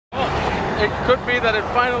it could be that it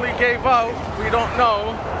finally gave out. We don't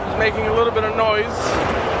know. It's making a little bit of noise.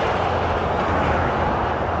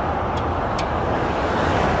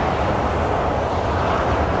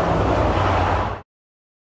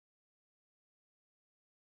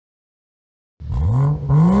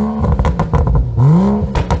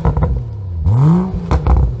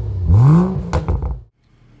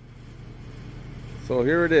 So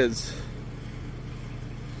here it is.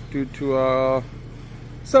 Due to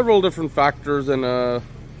several different factors and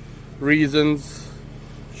reasons,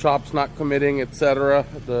 shops not committing, etc.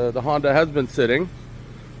 The Honda has been sitting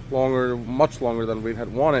longer, much longer than we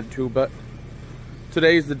had wanted to, but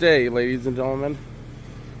today's the day, ladies and gentlemen.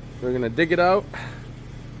 We're gonna dig it out.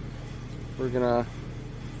 We're gonna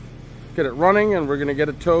get it running, and we're gonna get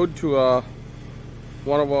it towed to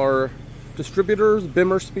one of our distributors,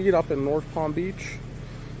 Bimmer Speed, up in North Palm Beach,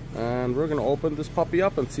 and we're gonna open this puppy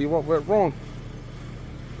up and see what went wrong.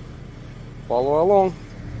 Follow along.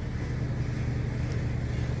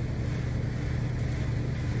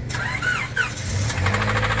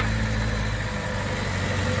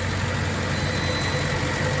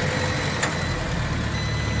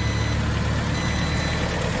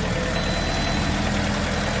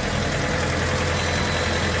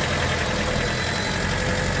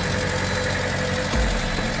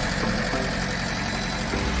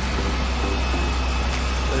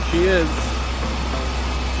 There she is.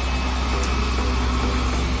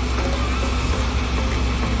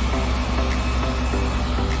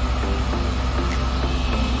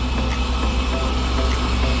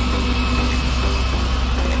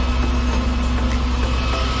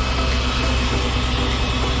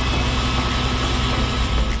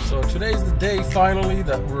 So today's the day finally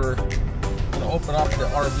that we're gonna open up the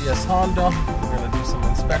RVS Honda. We're gonna do some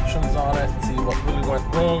inspections on it, see what really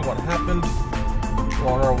went wrong, what happened. We're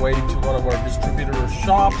on our way to one of our distributor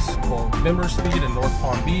shops called Bimmer Speed in North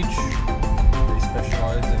Palm Beach. They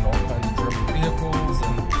specialize in all kinds of German vehicles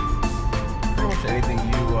and pretty much anything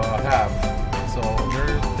you have. So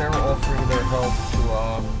they're offering their help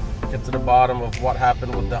to get to the bottom of what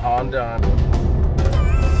happened with the Honda.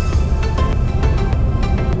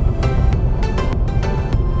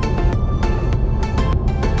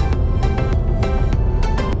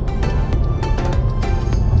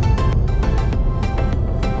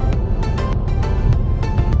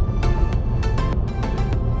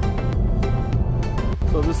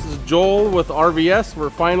 This is Joel with RVS. We're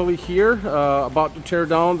finally here, about to tear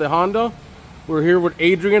down the Honda. We're here with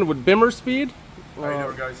Adrian with Bimmer Speed. How you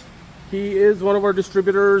doing, guys? He is one of our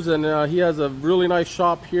distributors, and he has a really nice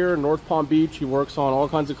shop here in North Palm Beach. He works on all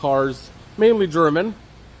kinds of cars, mainly German,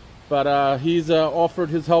 but he's offered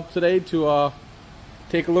his help today to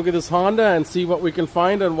take a look at this Honda and see what we can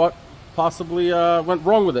find and what possibly went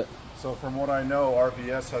wrong with it. So from what I know,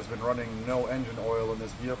 RVS has been running no engine oil in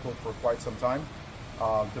this vehicle for quite some time.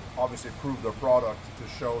 To obviously prove their product, to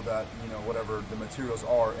show that, you know, whatever the materials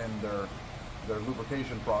are in their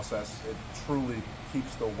lubrication process, it truly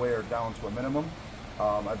keeps the wear down to a minimum.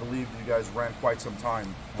 I believe you guys ran quite some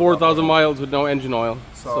time. 4,000 miles with no engine oil.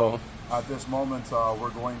 So at this moment, we're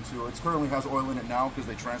going to, it currently has oil in it now because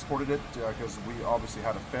they transported it, because we obviously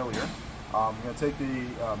had a failure. I'm going to take the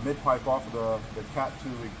mid pipe off of the Cat 2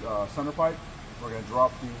 center pipe. We're going to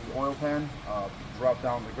drop the oil pan, drop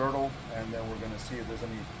down the girdle, and then we're going to see if there's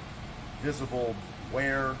any visible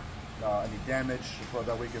wear, any damage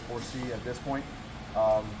that we can foresee at this point.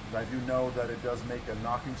 I do know that it does make a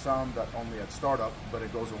knocking sound, that only at startup, but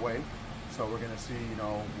it goes away. So we're going to see, you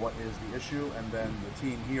know, what is the issue, and then the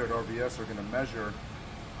team here at RVS are going to measure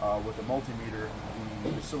with a multimeter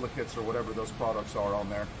the silicates or whatever those products are on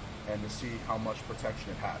there, and to see how much protection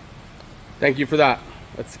it had. Thank you for that.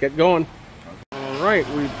 Let's get going. Alright,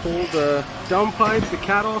 we pulled the downpipe, the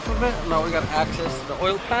cat off of it. Now we got access to the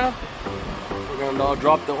oil pan. We're going to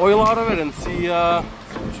drop the oil out of it and see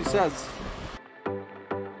what she says.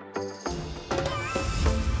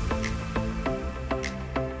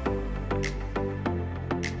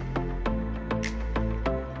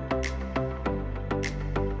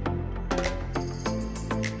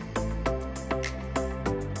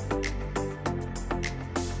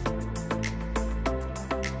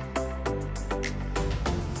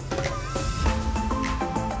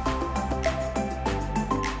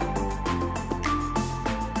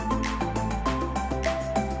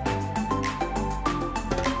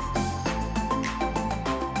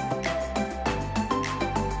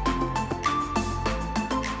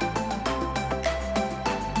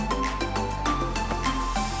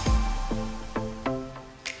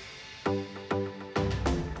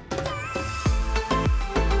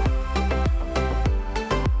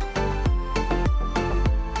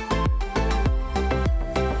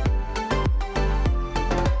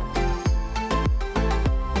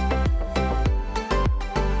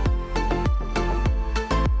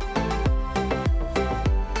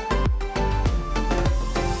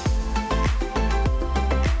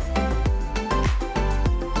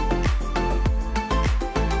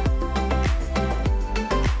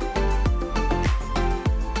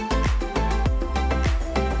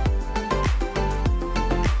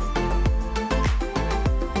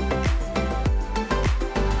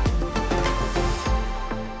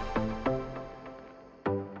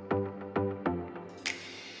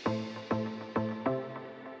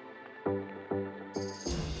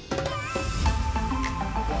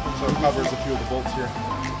 covers a few of the bolts here.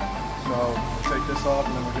 So we'll take this off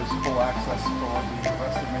and then we'll get full access for the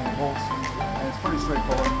rest of the main bolts. And it's pretty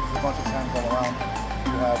straightforward. There's a bunch of pens all around.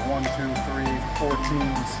 You have 1, 2, 3, 4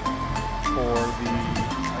 teams for the,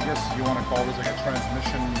 I guess you want to call this like a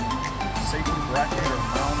transmission safety bracket or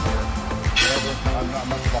mount or whatever. I'm not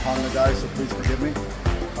much of a Honda guy, so please forgive me.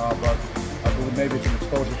 But I believe maybe it's an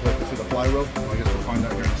exposure plate to the flywheel. I guess we'll find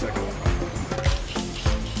out here in a second.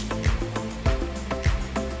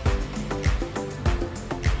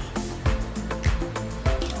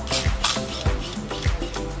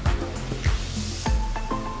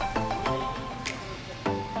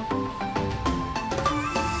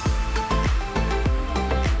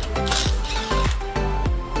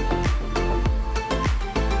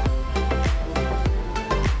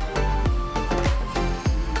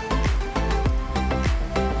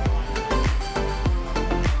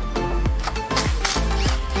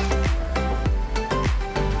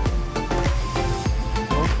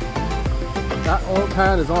 That oil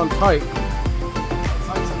pan is on tight.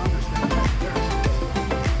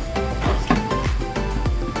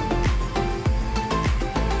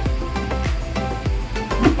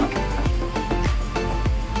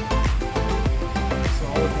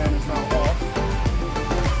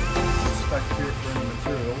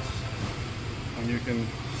 You can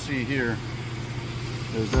see here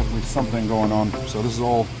there's definitely something going on. So this is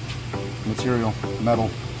all material, metal.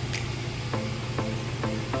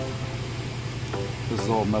 This is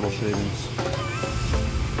all metal shavings. So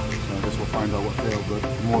I guess we'll find out what failed,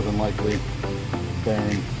 but more than likely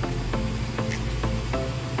bearing.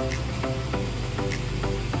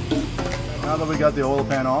 Now that we got the oil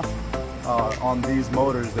pan off, on these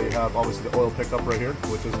motors they have obviously the oil pickup right here,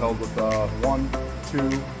 which is held with 1, 2,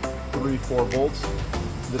 3, 4 bolts.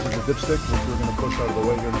 This is the dipstick, which we're going to push out of the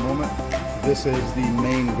way here in a moment. This is the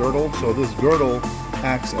main girdle. So this girdle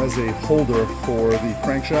acts as a holder for the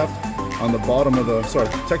crankshaft. On the bottom of the, sorry,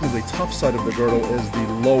 technically top side of the girdle is the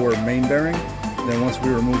lower main bearing. Then once we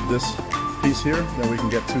remove this piece here, then we can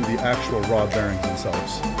get to the actual rod bearings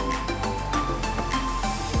themselves.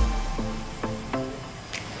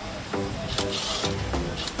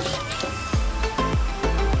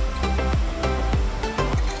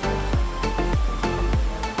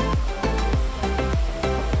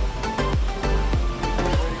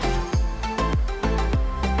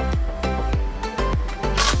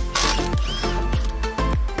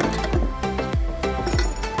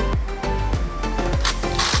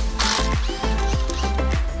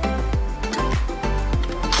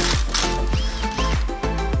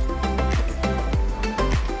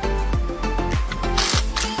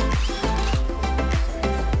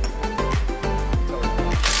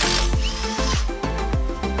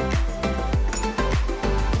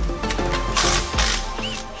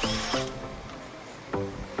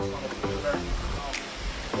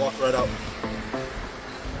 Walk right out.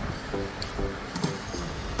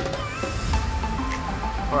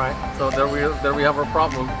 All right, so there we have our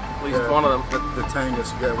problem. At least one of them. The tank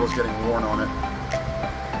was getting worn on it.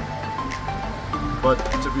 But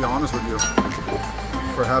to be honest with you,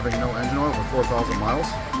 for having no engine oil for 4,000 miles,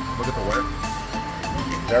 look at the wear.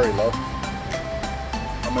 Very low.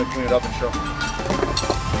 I'm gonna clean it up and show.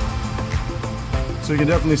 So you can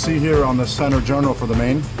definitely see here on the center journal for the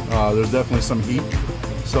main, there's definitely some heat.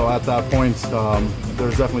 So at that point,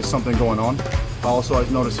 there's definitely something going on. Also,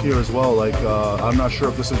 I've noticed here as well, like, I'm not sure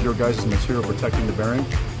if this is your guys' material protecting the bearing.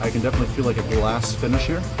 I can definitely feel like a glass finish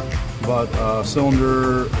here. But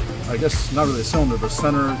cylinder, I guess not really a cylinder, but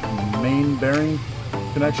center main bearing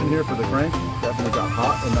connection here for the crank definitely got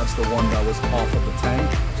hot, and that's the one that was off of the tank.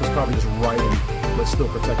 So it's probably just riding, but still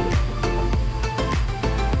protected.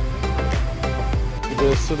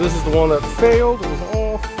 So this is the one that failed, it was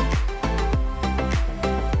off.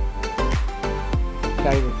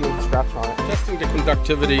 Can't even feel the scratch on it. Testing the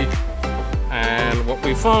conductivity, and what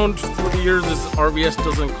we found through the years is RVS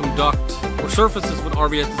doesn't conduct, or surfaces with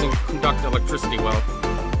RVS doesn't conduct electricity well.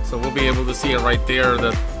 So we'll be able to see it right there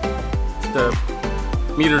that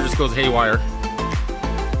the meter just goes haywire.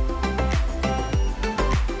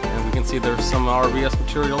 And we can see there's some RVS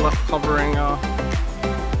material left covering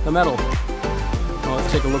the metal. Now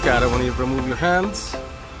let's take a look at it. When you remove your hands,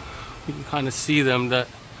 you can kind of see them, that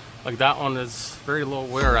like that one is very low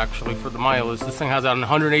wear actually for the mileage. This thing has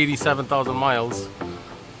 187,000 miles.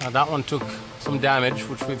 That one took some damage,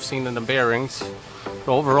 which we've seen in the bearings.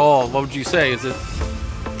 But overall, what would you say? Is it?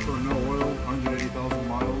 For no oil, 180,000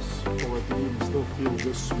 miles, for it to even still feel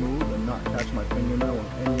this smooth and not catch my fingernail on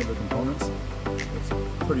any of the components, it's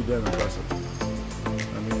pretty damn impressive.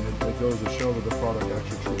 I mean, it goes to show that the product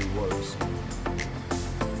actually truly works.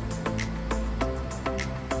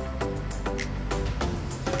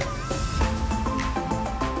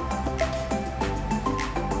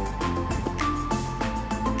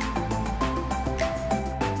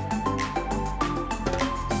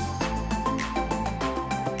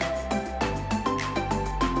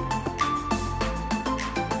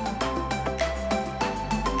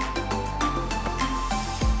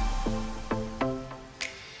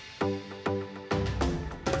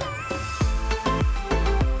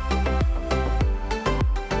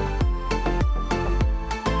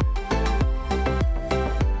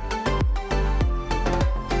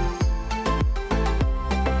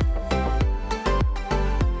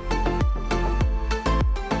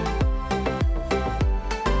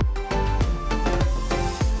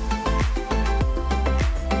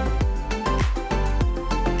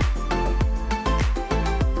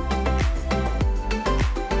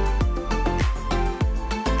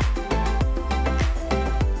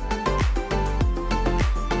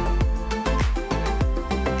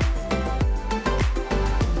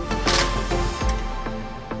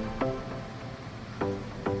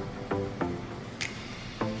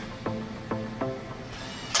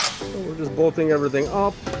 bolting everything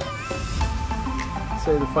up.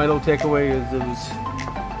 So the final takeaway is it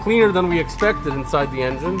was cleaner than we expected inside the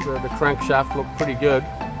engine. The crankshaft looked pretty good.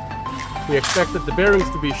 We expected the bearings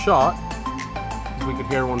to be shot, as we could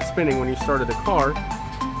hear one spinning when you started the car.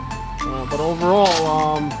 But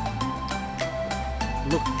overall,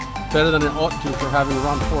 looked better than it ought to for having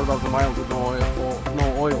run 4,000 miles with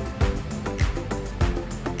no oil.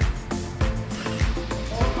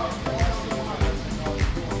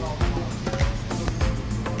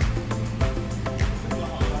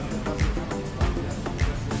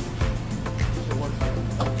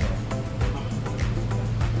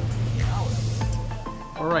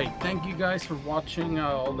 Alright, thank you guys for watching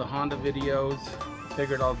all the Honda videos.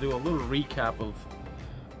 Figured I'll do a little recap of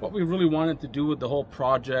what we really wanted to do with the whole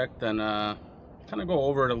project and kind of go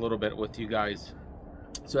over it a little bit with you guys.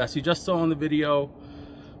 So as you just saw in the video,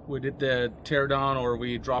 we did the teardown, or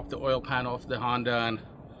we dropped the oil pan off the Honda,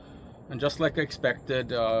 and just like I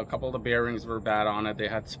expected, a couple of the bearings were bad on it. They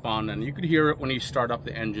had spun, and you could hear it when you start up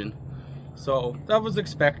the engine. So that was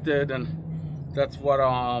expected, and that's what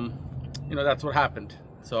that's what happened.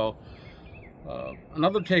 So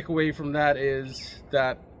another takeaway from that is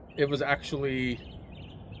that it was actually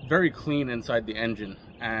very clean inside the engine,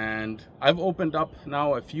 and I've opened up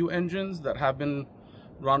now a few engines that have been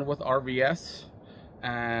run with RVS,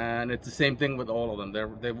 and it's the same thing with all of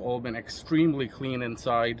them. They've all been extremely clean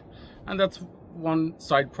inside, and that's one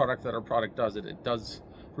side product that our product does. It does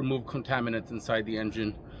remove contaminants inside the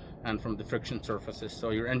engine and from the friction surfaces,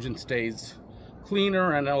 so your engine stays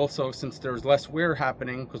cleaner, and also since there's less wear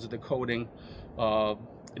happening because of the coating,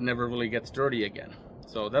 it never really gets dirty again.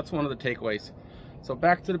 So that's one of the takeaways. So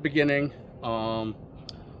back to the beginning,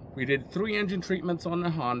 we did 3 engine treatments on the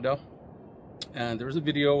Honda, and there's a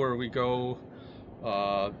video where we go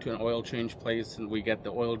to an oil change place and we get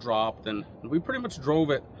the oil dropped, and we pretty much drove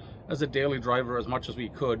it as a daily driver as much as we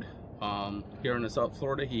could here in the South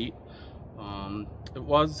Florida heat. It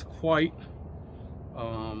was quite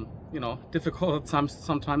difficult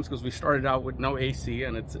sometimes because we started out with no AC,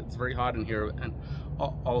 and it's very hot in here, and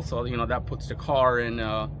also that puts the car in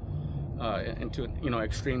into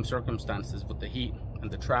extreme circumstances with the heat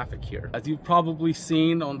and the traffic here. As you've probably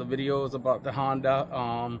seen on the videos about the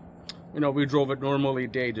Honda, we drove it normally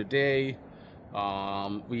day to day.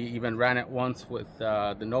 We even ran it once with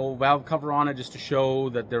the no valve cover on it, just to show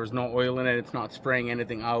that there's no oil in it, it's not spraying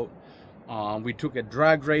anything out. We took it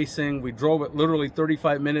drag racing. We drove it literally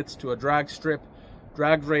 35 minutes to a drag strip,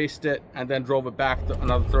 drag raced it, and then drove it back to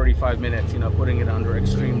another 35 minutes, putting it under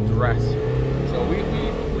extreme duress. So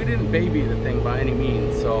we didn't baby the thing by any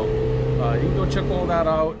means. So you can go check all that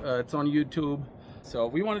out. It's on YouTube. So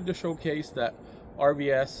we wanted to showcase that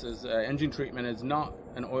RVS's engine treatment is not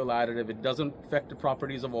an oil additive. It doesn't affect the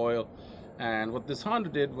properties of oil. And what this Honda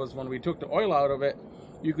did was, when we took the oil out of it,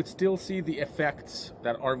 you could still see the effects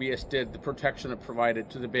that RVS did, the protection it provided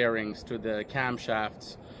to the bearings, to the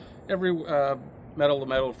camshafts, every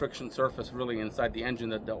metal-to-metal friction surface really inside the engine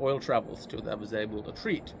that the oil travels to, that was able to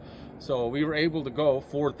treat. So we were able to go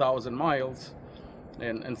 4,000 miles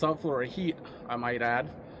in South Florida heat, I might add,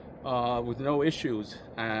 with no issues.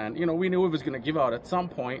 And we knew it was going to give out at some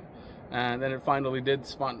point, and then it finally did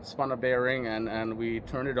spun a bearing, and we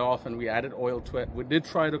turned it off and we added oil to it. We did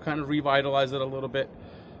try to kind of revitalize it a little bit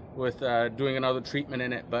with doing another treatment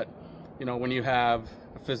in it, but when you have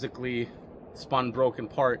a physically spun broken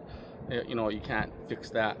part, you can't fix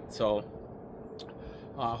that. So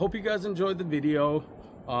hope you guys enjoyed the video.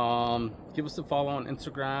 Give us a follow on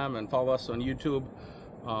Instagram and follow us on YouTube.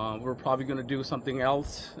 We're probably going to do something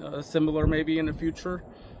else similar maybe in the future.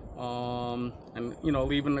 And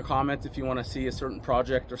leave in the comments if you want to see a certain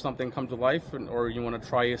project or something come to life, or you want to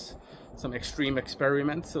try some extreme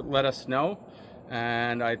experiments. Let us know,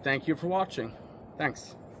 and I thank you for watching.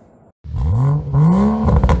 Thanks.